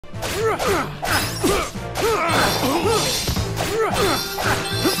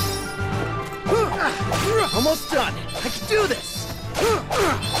Almost done. I can do this.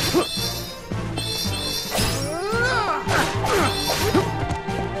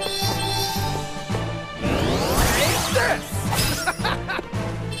 Take this.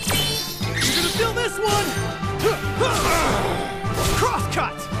 You're gonna feel this one.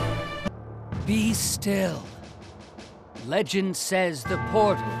 Crosscut. Be still. Legend says the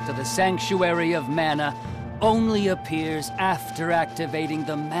portal to the Sanctuary of Mana only appears after activating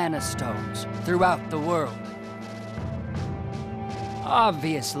the Mana Stones throughout the world.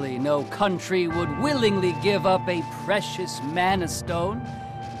 Obviously, no country would willingly give up a precious Mana Stone,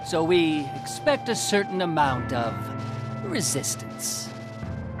 so we expect a certain amount of resistance.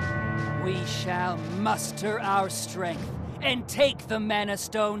 We shall muster our strength and take the Mana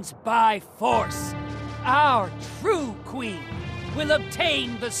Stones by force. Our true queen will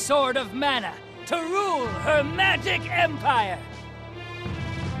obtain the Sword of Mana to rule her magic empire.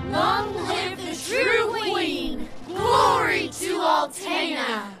 Long live the true queen! Glory to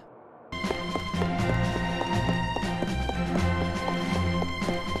Altena!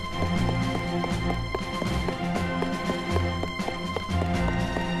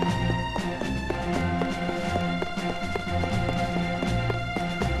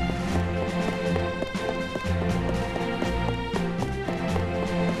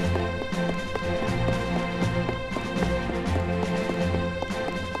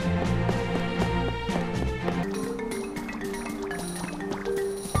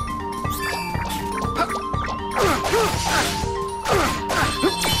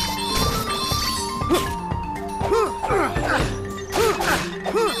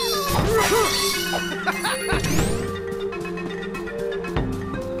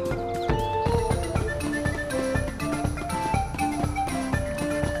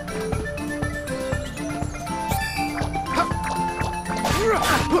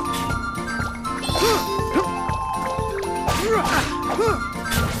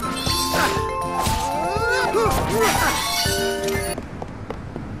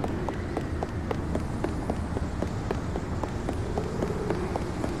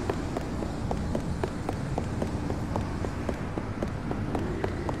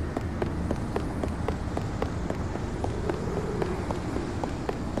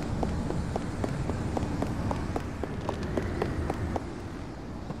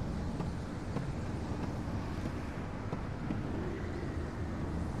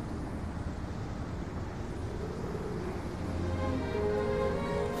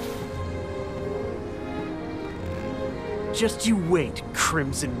 Just you wait,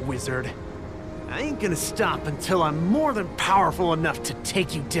 Crimson Wizard. I ain't gonna stop until I'm more than powerful enough to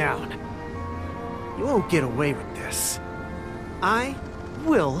take you down. You won't get away with this. I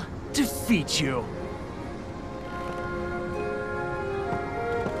will defeat you.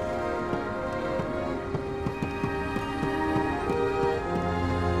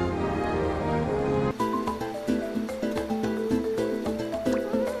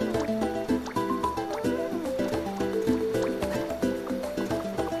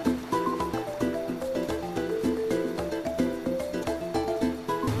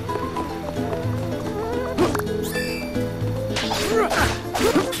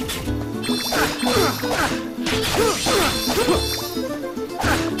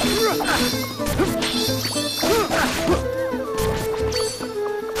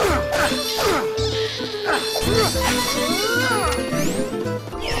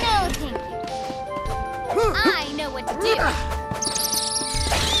 I know what to do.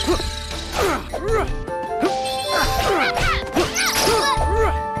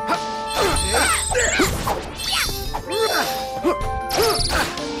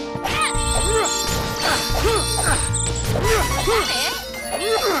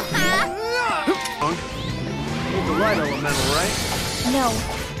 Need the light elemental, right? No,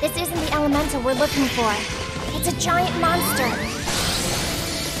 this isn't the elemental we're looking for. It's a giant monster.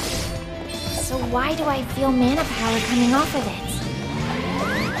 So why do I feel mana power coming off of it?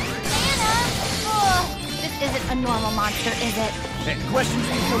 Mana! Oh, this isn't a normal monster, is it? Hey, questions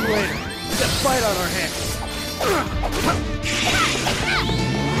can come later. We got a fight on our hands.